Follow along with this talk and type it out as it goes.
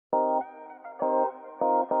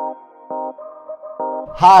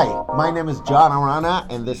Hi, my name is John Arana,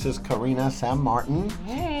 and this is Karina Sam Martin.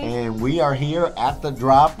 Hey. And we are here at the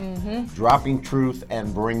Drop, dropping truth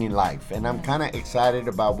and bringing life. And I'm kind of excited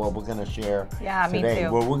about what we're going to share Me today.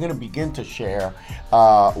 too. Well, we're going to begin to share.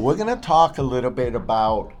 We're going to talk a little bit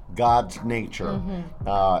about God's nature.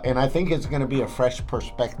 And I think it's going to be a fresh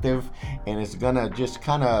perspective, and it's going to just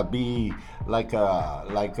kind of be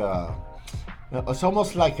it's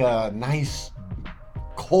almost like a nice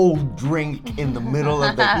cold drink in the middle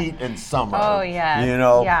of the heat in summer. Oh, yeah. You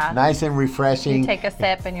know, Yeah. nice and refreshing. You take a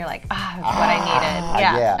sip and you're like, that's what I needed.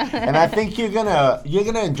 Yeah. And I think you're gonna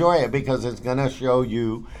enjoy it because it's gonna show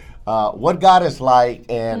you what God is like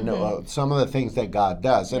and some of the things that God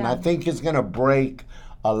does. And I think it's gonna break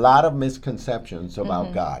a lot of misconceptions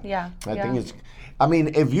about God. Yeah. I think it's. I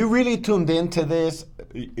mean, if you really tuned into this,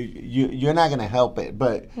 you're not gonna help it,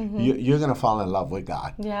 but you're gonna fall in love with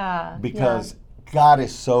God. Yeah. Because God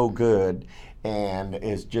is so good, and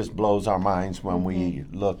it just blows our minds when we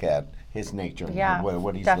look at His nature, Yeah.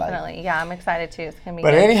 what He's like. Definitely. Yeah, I'm excited too. It's gonna be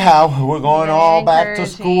But good. anyhow, we're going Very all back to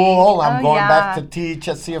encouraging. school. I'm Oh, going yeah. back to teach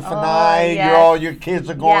at CFNI. yes. All your kids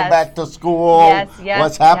are going Yes. back to school. Yes. What's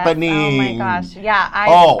Yes. happening? Oh my gosh. Yeah.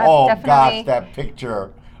 Oh definitely, gosh, that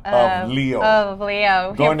picture of Leo Of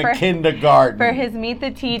Leo. going for, to kindergarten. for his Meet the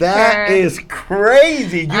Teacher. That is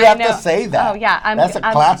crazy. You I have know. to say that. Oh yeah, That's a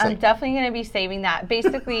classic. I'm definitely going to be saving that.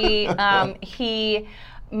 Basically,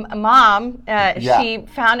 Mom, she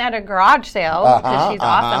found at a garage sale because she's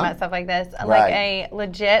awesome at stuff like this, like a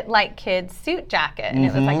legit kid's suit jacket, and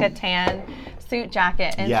it was like a tan suit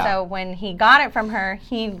jacket. And so when he got it from her,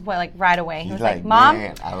 he went right away. He was like, "Mom,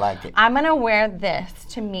 man, I like it. I'm gonna wear this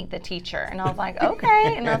to meet the teacher." And I was like,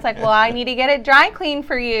 "Okay." And I was like, "Well, I need to get it dry clean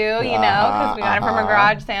for you, you know, because we got it from a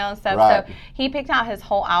garage sale and stuff." Right. So he picked out his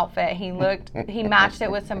whole outfit. He matched it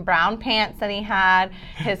with some brown pants that he had,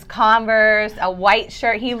 his Converse, a white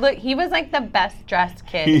shirt. He was like the best dressed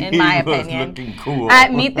kid in my opinion. Looking cool.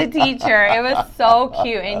 At Meet the Teacher. It was so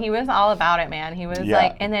cute, and he was all about it, man. He was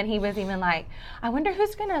like, and then he was even like, "I wonder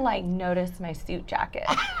who's gonna notice my suit jacket."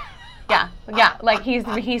 Yeah, like he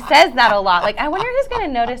says that a lot. Like, I wonder who's gonna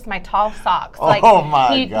notice my tall socks. Like, oh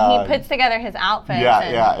my God. He puts together his outfits.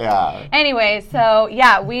 Yeah. Anyway, so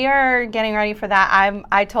we are getting ready for that.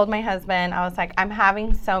 I told my husband, I was like, I'm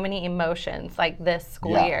having so many emotions this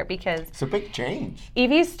school year because it's a big change.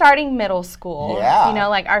 Evie's starting middle school. Yeah. You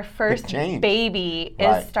know, our first baby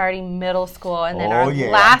is starting middle school, and then our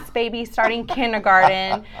last baby starting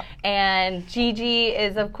kindergarten, and Gigi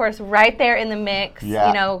is of course right there in the mix. You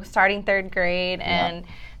know, starting third grade, and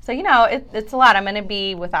so it's a lot. I'm going to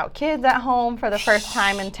be without kids at home for the first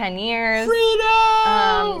time in 10 years.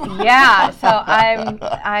 Freedom. So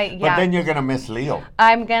But then you're gonna miss Leo.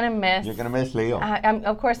 I'm gonna miss. You're gonna miss Leo.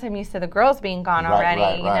 Of course, I'm used to the girls being gone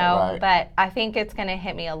already, you know. But I think it's gonna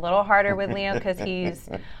hit me a little harder with Leo because he's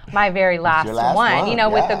my very last one. You know,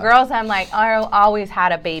 with the girls, I'm like, I always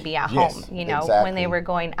had a baby at home. You know, when they were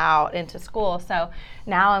going out into school. So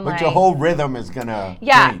now I'm but your whole rhythm is gonna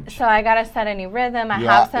change. So I gotta set a new rhythm. I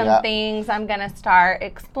have some things I'm gonna start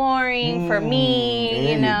exploring for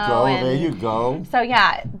me. There you go. So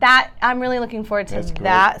that I'm really looking forward to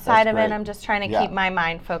that side of it. I'm just trying to keep my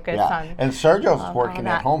mind focused on. And Sergio's working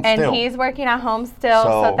at home still. And he's working at home still,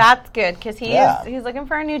 so that's good because he's looking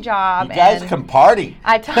for a new job. You guys can party.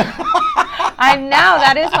 I know,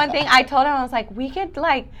 that is one thing. I told him, I was like, we could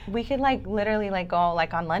literally go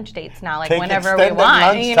on lunch dates now, whenever we want.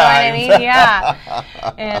 You know what I mean? Yeah.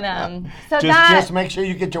 And so just make sure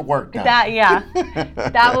you get your work done.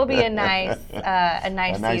 That will be a nice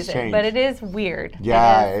season. Change. But it is weird.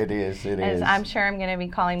 Yeah, it is. I'm sure I'm gonna be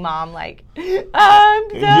calling Mom I'm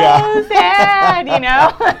so sad, you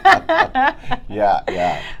know. Yeah.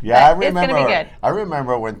 But I remember. It's gonna be good. I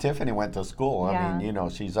remember when Tiffany went to school. I mean,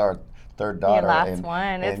 she's our third daughter. Last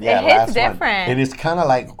one. It hits different. And it's kind of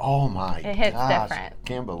like, oh my gosh. It hits different.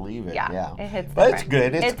 Can't believe it. Yeah. It hits but different. It's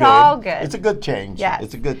good. It's good. All good. It's a good change. Yeah.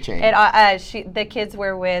 It's a good change. The kids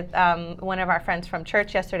were with one of our friends from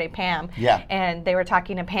church yesterday, Pam. Yeah. And they were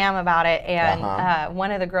talking to Pam about it, and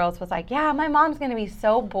one of the girls was like, "Yeah, my mom's gonna be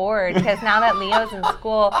so bored because now that Leo's in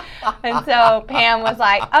school." And so Pam was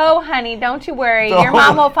like, "Oh, honey, don't you worry. Your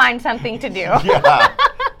mom will find something to do." Yeah.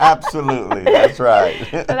 Absolutely. That's right.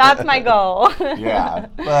 So that's my goal. Yeah.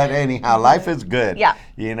 But anyhow, life is good. Yeah.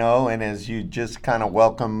 You know, and as you just kind of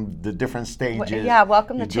welcome the different stages.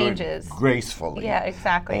 Welcome the changes. Gracefully. Yeah,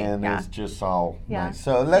 exactly. And it's just all nice. Yeah.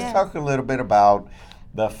 So let's talk a little bit about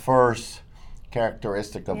the first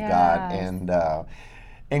characteristic of God.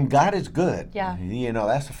 And God is good. Yeah. You know,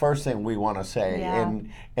 that's the first thing we want to say. Yeah.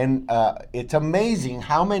 And it's amazing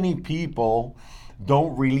how many people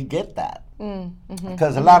don't really get that.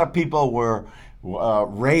 Because a lot of people were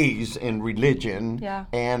raised in religion,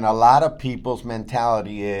 and a lot of people's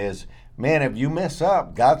mentality is, man, if you mess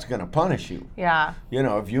up, God's going to punish you. Yeah. You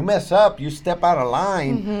know, if you mess up, you step out of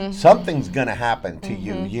line, something's going to happen to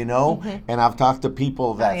you, you know? And I've talked to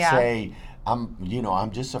people that say,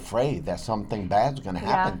 I'm just afraid that something bad's going to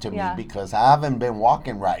happen to me because I haven't been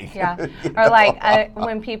walking right. Yeah. Or like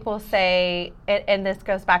when people say, and this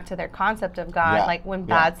goes back to their concept of God, like when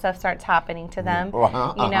bad stuff starts happening to them,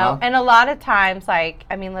 you know, and a lot of times, like,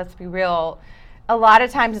 I mean, let's be real, a lot of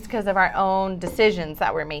times it's because of our own decisions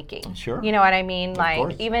that we're making. Sure. You know what I mean? Of like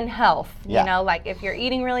course. even health, you know, like if you're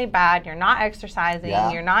eating really bad, you're not exercising,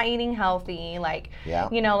 you're not eating healthy, like,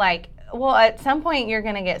 you know, like, well, at some point you're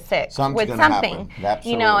going to get sick with something,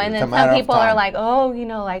 you know, and then some people are like, oh, you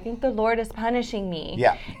know, I think the Lord is punishing me.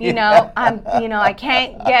 Yeah. You know, I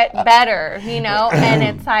can't get better, you know, and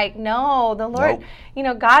it's like, no, the Lord, you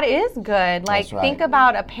know, God is good. Like, think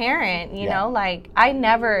about a parent, you know, like I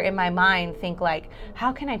never in my mind think like,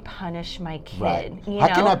 how can I punish my kid? You know?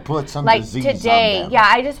 How can I put some like disease today, on them? yeah,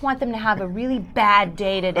 I just want them to have a really bad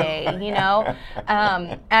day today, you know.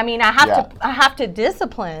 I mean, I have to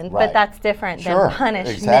discipline, but that's different than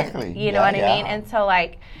punishment. Exactly. You know what I mean? And so,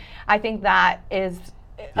 like, I think that is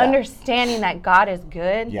understanding that God is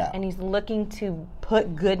good and He's looking to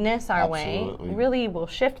put goodness our way really will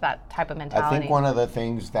shift that type of mentality. I think one of the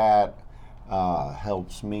things that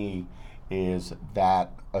helps me is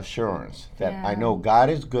that assurance that I know God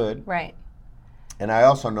is good. Right. And I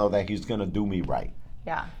also know that He's going to do me right.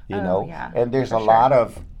 Yeah. You know? And there's a lot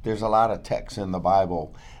of text in the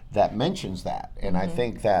Bible that mentions that. And I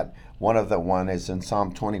think that one is in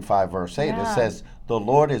Psalm 25, verse 8. It says, the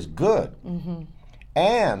Lord is good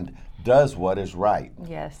and does what is right.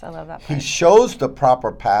 Yes, I love that part. He shows the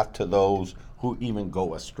proper path to those who even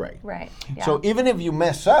go astray. Right. Yeah. So even if you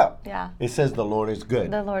mess up, it says the Lord is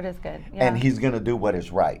good. The Lord is good. Yeah. And He's going to do what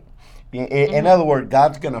is right. In other words,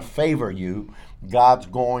 God's going to favor you. God's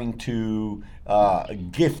going to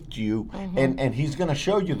gift you, and He's going to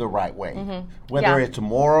show you the right way, whether it's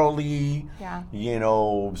morally, you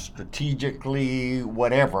know, strategically,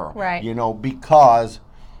 whatever, you know,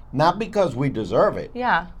 not because we deserve it,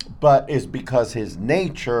 but it's because His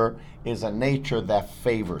nature is a nature that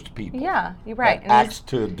favors people. Yeah, you're right. That acts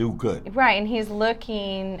to do good. Right, and He's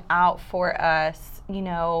looking out for us, you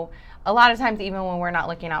know, a lot of times even when we're not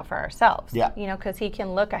looking out for ourselves. Yeah. You know, because He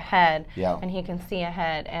can look ahead and He can see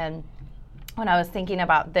ahead. And when I was thinking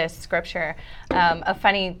about this scripture, a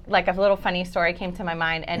little funny story came to my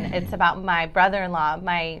mind, and it's about my brother-in-law,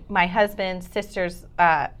 my husband's sister's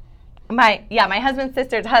my husband's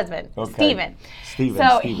sister's husband, Stephen.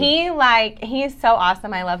 So he's so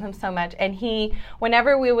awesome. I love him so much. And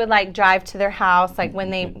whenever we would like drive to their house, like when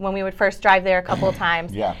we would first drive there a couple of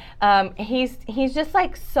times, he's just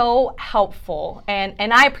like so helpful,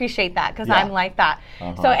 and I appreciate that because I'm like that.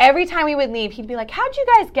 So every time we would leave, he'd be like, "How'd you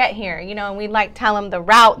guys get here?" You know, and we'd like tell him the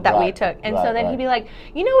route that we took, and so then he'd be like,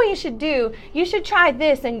 "You know what you should do? You should try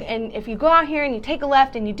this, and if you go out here and you take a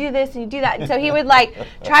left and you do this and you do that." And so he would like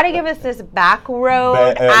try to give us this back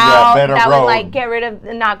road out that would like get rid of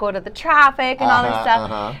and not go to the traffic and all this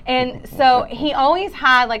stuff. And so he always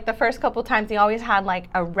had like the first couple times he always had like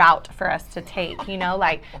a route for us to take, you know,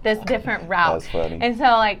 like this different route. That's funny. And so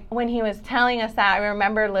like when he was telling us that, I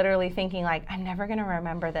remember literally thinking like, I'm never gonna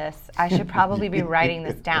remember this. I should probably be writing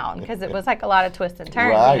this down because it was like a lot of twists and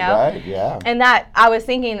turns, you know? Right, yeah. And that I was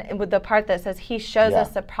thinking with the part that says He shows us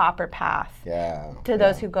the proper path to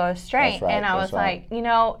those who go astray. Right, and I was like, you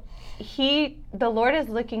know, the Lord is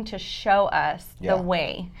looking to show us the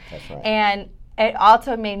way. That's right. And it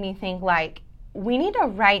also made me think like we need to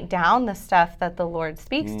write down the stuff that the Lord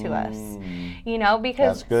speaks to us, you know,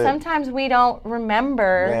 because sometimes we don't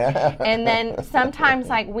remember. And then sometimes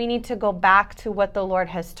like we need to go back to what the Lord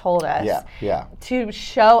has told us to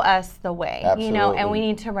show us the way, you know, and we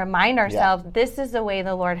need to remind ourselves, this is the way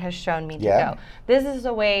the Lord has shown me to go. This is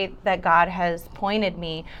the way that God has pointed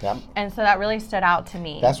me. And so that really stood out to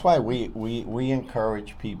me. That's why we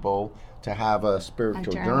encourage people to have a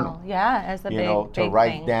spiritual journal. Yeah, as a big to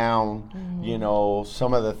write down, you know,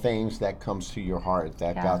 some of the things that comes to your heart,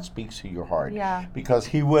 that God speaks to your heart. Yeah. Because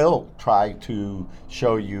He will try to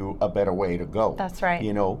show you a better way to go. That's right.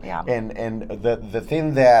 You know, and the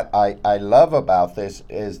thing that I love about this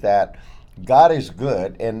is that God is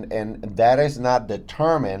good, and that is not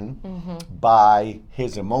determined by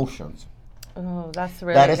His emotions. Oh, that's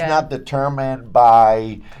really That is not determined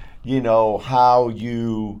by how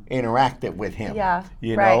you interacted with him. Yeah.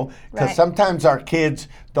 Because sometimes our kids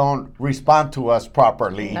don't respond to us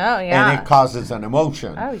properly. Oh, yeah. And it causes an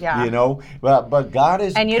emotion. Oh, yeah. But God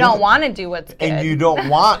is And you good. don't want to do what's good. And you don't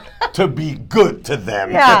want to be good to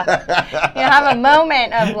them. Yeah. You have a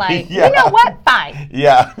moment of like, you know what? Fine.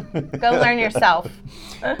 Yeah. Go learn yourself.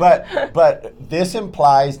 But this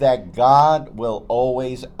implies that God will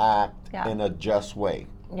always act in a just way.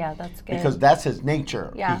 Yeah, that's good. Because that's his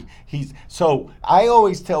nature. Yeah. So I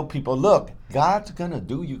always tell people, look, God's going to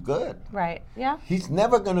do you good. Right. Yeah. He's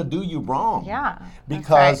never going to do you wrong. Yeah.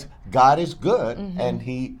 Because God is good and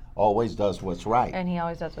he always does what's right. And he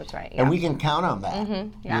always does what's right. Yeah. And we can count on that.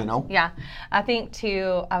 Yeah. Yeah. I think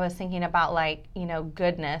too, I was thinking about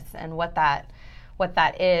goodness and what that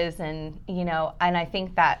is, and and I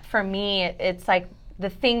think that for me it's like the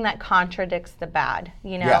thing that contradicts the bad.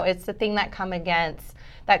 It's the thing that comes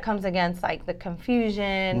against like the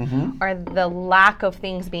confusion or the lack of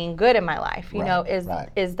things being good in my life,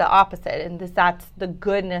 is the opposite. And that's the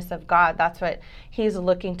goodness of God. That's what he's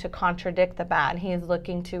looking to contradict the bad. He's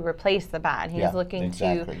looking to replace the bad. He's looking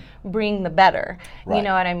to bring the better. Right. You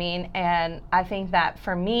know what I mean? And I think that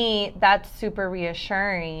for me, that's super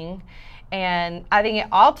reassuring. And I think it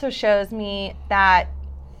also shows me that,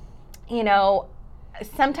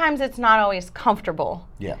 sometimes it's not always comfortable.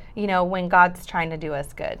 Yeah. When God's trying to do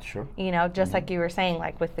us good. Sure. Just like you were saying,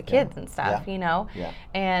 like with the kids and stuff, Yeah.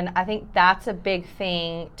 And I think that's a big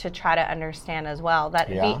thing to try to understand as well. That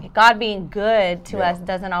God being good to us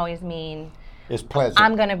doesn't always mean it's pleasant.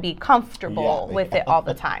 I'm going to be comfortable with it all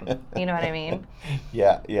the time. You know what I mean?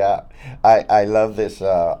 Yeah. I love this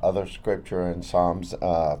other scripture in Psalms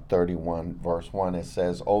 31, verse 1. It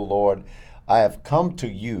says, "O Lord, I have come to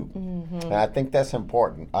you." And I think that's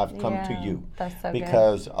important. I've come to you. That's so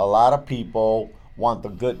because a lot of people want the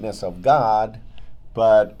goodness of God,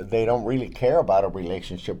 but they don't really care about a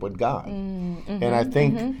relationship with God. And I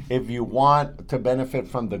think if you want to benefit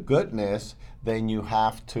from the goodness, then you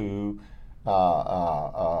have to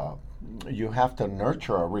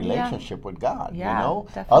nurture a relationship with God.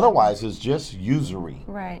 Definitely. Otherwise it's just usury.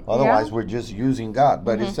 Right. Otherwise we're just using God.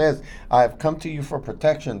 But it says, "I have come to you for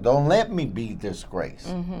protection. Don't let me be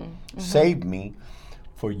disgraced. Save me,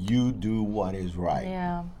 for you do what is right."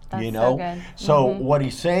 Yeah. That's so good. So what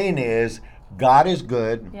he's saying is, God is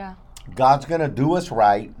good. Yeah. God's gonna do us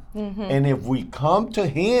right. And if we come to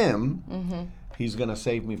him, he's gonna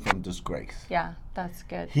save me from disgrace. Yeah, that's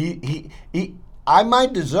good. I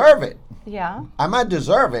might deserve it. Yeah. I might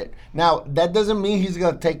deserve it. Now, that doesn't mean he's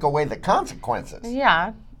going to take away the consequences.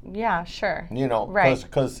 Yeah, sure. Right.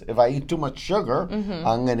 Because if I eat too much sugar,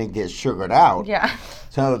 I'm going to get sugared out. Yeah.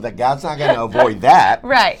 So God's not going to avoid that.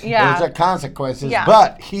 Right, yeah. Those are consequences. Yeah.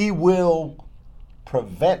 But he will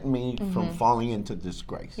prevent me from falling into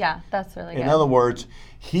disgrace. Yeah, that's really good. In other words,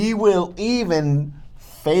 he will even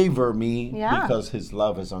favor me because his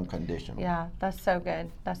love is unconditional. Yeah, that's so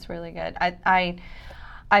good. That's really good.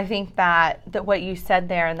 I think that what you said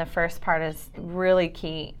there in the first part is really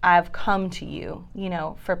key. I've come to you,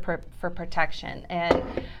 for protection, and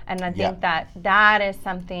I think that is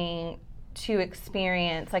something to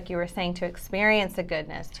experience, like you were saying, to experience the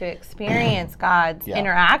goodness, to experience God's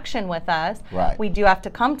interaction with us. Right. We do have to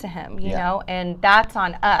come to him, you know, and that's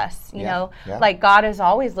on us, you know, like God is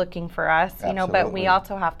always looking for us, you know, but we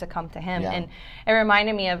also have to come to him. And it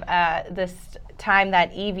reminded me of this time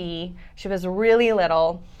that Evie, she was really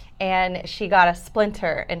little, and she got a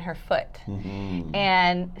splinter in her foot.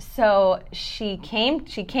 And so she came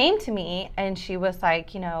to me and she was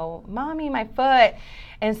like, "Mommy, my foot."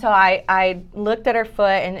 And so I looked at her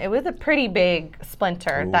foot, and it was a pretty big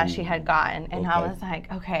splinter that she had gotten. And I was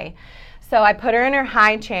like, okay. So I put her in her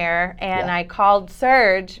high chair, and I called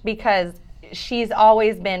Serge, because she's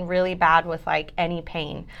always been really bad with like any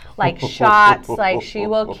pain, like shots, like she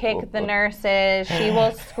will kick the nurses, she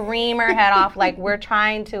will scream her head off like we're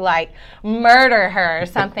trying to like murder her or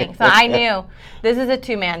something. So I knew this is a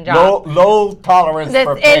two-man job. Low tolerance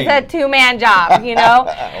for pain. This is a two-man job,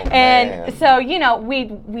 and so,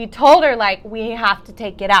 we told her like we have to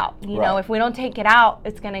take it out. If we don't take it out,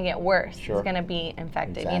 it's going to get worse. It's going to be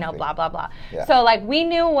infected, blah, blah, blah. So like we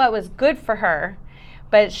knew what was good for her,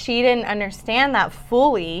 but she didn't understand that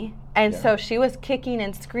fully. And so she was kicking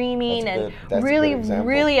and screaming and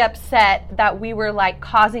really upset that we were like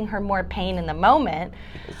causing her more pain in the moment.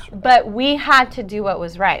 But we had to do what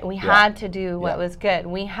was right. We had to do what was good.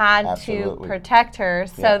 We had to protect her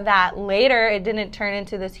so that later it didn't turn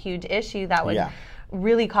into this huge issue that would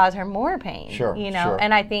really cause her more pain. Sure.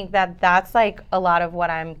 And I think that that's like a lot of what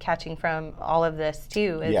I'm catching from all of this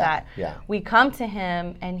too, is that we come to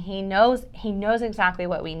him and he knows exactly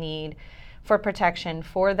what we need for protection,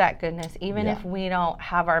 for that goodness, even if we don't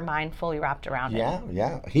have our mind fully wrapped around it.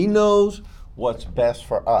 Yeah. He knows what's best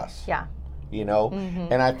for us. Yeah.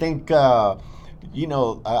 And I think, of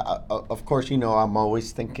course, I'm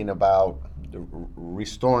always thinking about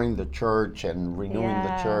restoring the church and renewing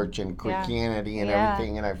the church and Christianity and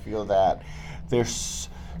everything. And I feel that there's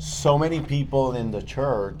so many people in the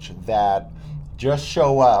church that just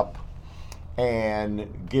show up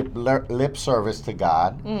and give lip service to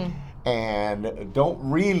God. And don't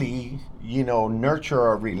really, nurture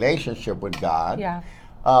a relationship with God.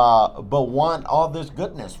 But want all this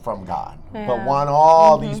goodness from God. But want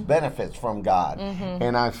all these benefits from God.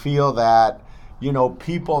 And I feel that,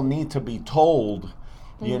 people need to be told,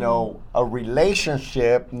 a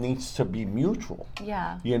relationship needs to be mutual.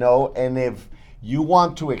 And if you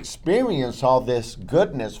want to experience all this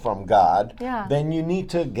goodness from God, then you need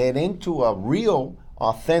to get into a real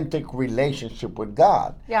authentic relationship with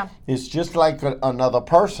God. It's just like another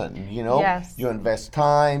person, You invest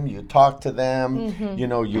time, you talk to them,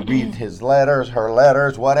 you read his letters, her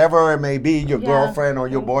letters, whatever it may be, your girlfriend or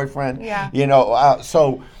your boyfriend,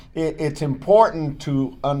 so it's important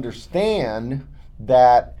to understand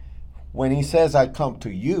that when he says, I come to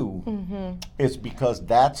you, it's because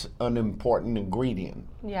that's an important ingredient.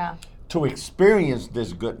 To experience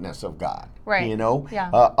this goodness of God. Right.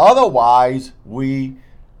 Otherwise, we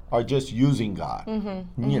are just using God,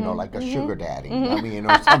 like a sugar daddy. I mean,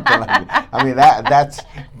 or something like that. I mean, that's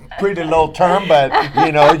pretty low term, but,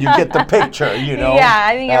 you get the picture, Yeah,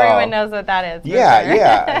 I think everyone knows what that is.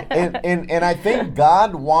 Yeah. And I think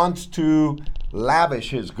God wants to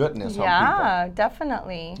lavish his goodness on people. Yeah,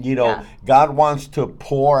 definitely. God wants to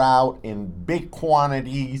pour out in big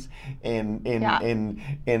quantities, in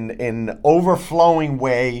overflowing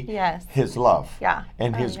way, his love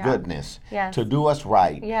and his goodness to do us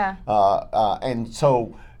right. And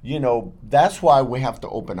so, that's why we have to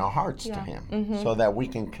open our hearts to him, so that we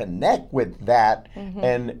can connect with that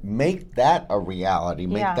and make that a reality,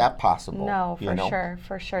 make that possible. No,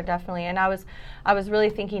 for sure, definitely. And I was really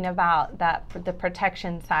thinking about the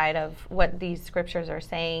protection side of what these scriptures are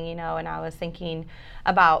saying, and I was thinking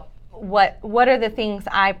about what are the things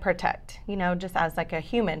I protect, just as like a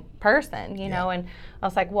human person, and I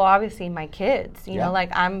was like, well, obviously my kids, like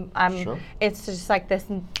I'm Sure. It's just like this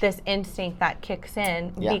instinct that kicks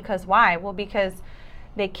in. Because why? Well, because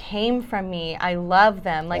they came from me. I love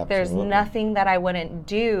them. Like there's nothing that I wouldn't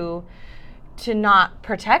do to not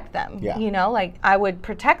protect them, like I would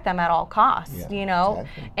protect them at all costs,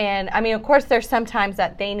 Exactly. And I mean, of course, there's sometimes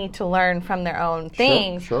that they need to learn from their own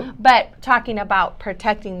things, Sure. But talking about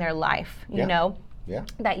protecting their life,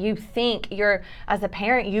 that you think as a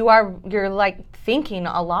parent, you're like thinking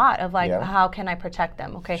a lot of like, how can I protect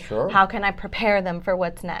them? Okay. Sure. How can I prepare them for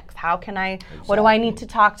what's next? What do I need to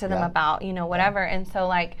talk to them about, whatever. And so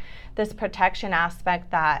like, this protection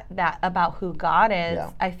aspect that about who God is,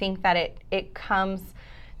 I think that it comes,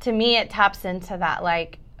 to me, it taps into that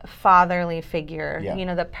like fatherly figure,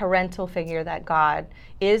 the parental figure that God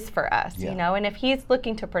is for us, and if he's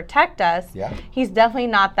looking to protect us, he's definitely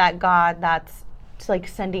not that God that's like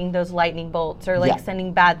sending those lightning bolts or like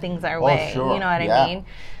sending bad things our way. Sure. You know what I mean?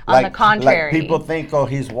 On the contrary. Like people think,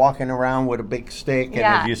 he's walking around with a big stick,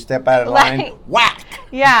 and if you step out of line, whack!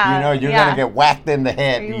 Yeah. You're going to get whacked in the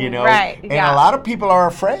head, Right. And a lot of people are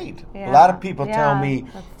afraid. A lot of people tell me,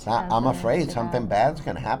 I'm afraid something bad's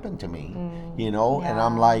going to happen to me, and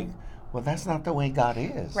I'm like, well, that's not the way God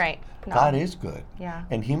is. Right. No. God is good. Yeah.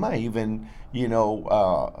 And he might even,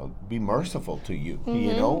 be merciful to you,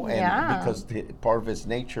 and because part of his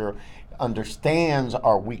nature understands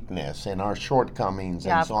our weakness and our shortcomings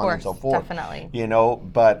and so on and so forth. Definitely.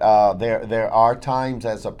 But there are times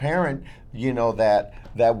as a parent,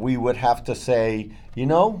 that we would have to say, you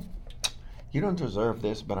don't deserve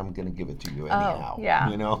this, but I'm going to give it to you anyhow.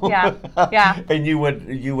 And you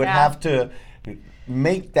would have to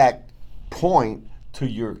make that point to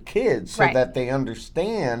your kids so that they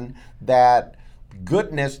understand that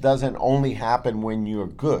goodness doesn't only happen when you're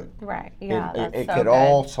good. Right. Yeah. It could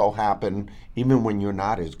also happen even when you're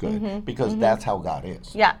not as good, because that's how God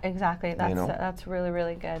is. Yeah, exactly. That's really,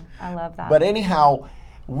 really good. I love that. But anyhow,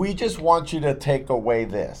 we just want you to take away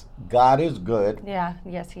this. God is good. Yeah.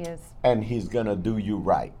 Yes, he is. And he's going to do you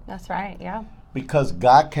right. That's right. Yeah. Because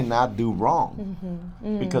God cannot do wrong.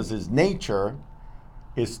 Because his nature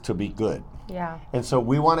is to be good. Yeah. And so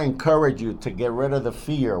we want to encourage you to get rid of the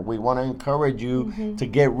fear. We want to encourage you to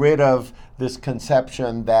get rid of this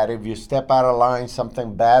conception that if you step out of line,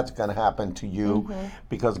 something bad's going to happen to you,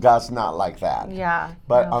 because God's not like that. Yeah.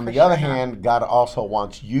 But on the other hand, God also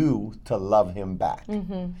wants you to love him back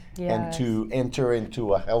and to enter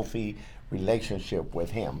into a healthy relationship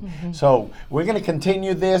with him. So we're going to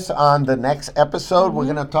continue this on the next episode. We're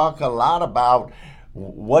going to talk a lot about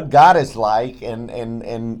what God is like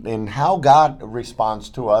and how God responds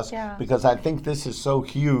to us, because I think this is so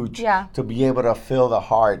huge to be able to fill the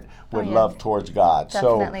heart with love towards God.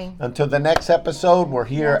 Definitely. So until the next episode, we're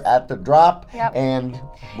here at The Drop. And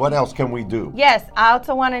what else can we do? Yes, I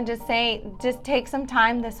also want to just say, just take some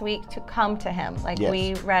time this week to come to him, like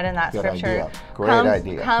we read in that scripture. Great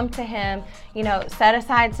idea. Come to him. You know, set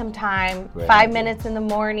aside some time, 5 minutes in the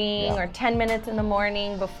morning or 10 minutes in the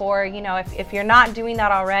morning before, you know, if you're not doing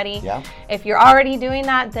that already, if you're already doing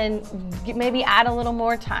that, then maybe add a little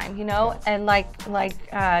more time, you know, and like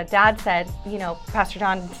Dad said, you know, Pastor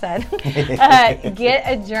John said, get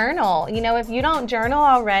a journal. You know, if you don't journal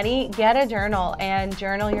already, get a journal and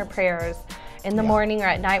journal your prayers in the morning or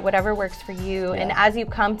at night, whatever works for you. And as you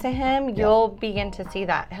come to him, you'll begin to see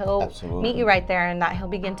that. He'll meet you right there, and that he'll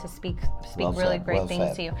begin to speak really great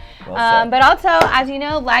things to you. But also, as you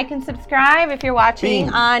know, like and subscribe if you're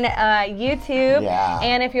watching on YouTube.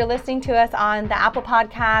 And if you're listening to us on the Apple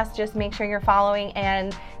Podcast, just make sure you're following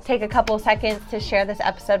and take a couple seconds to share this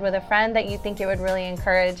episode with a friend that you think it would really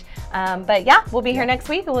encourage. But we'll be here next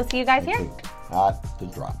week, and we'll see you guys here.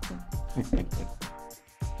 The Drop.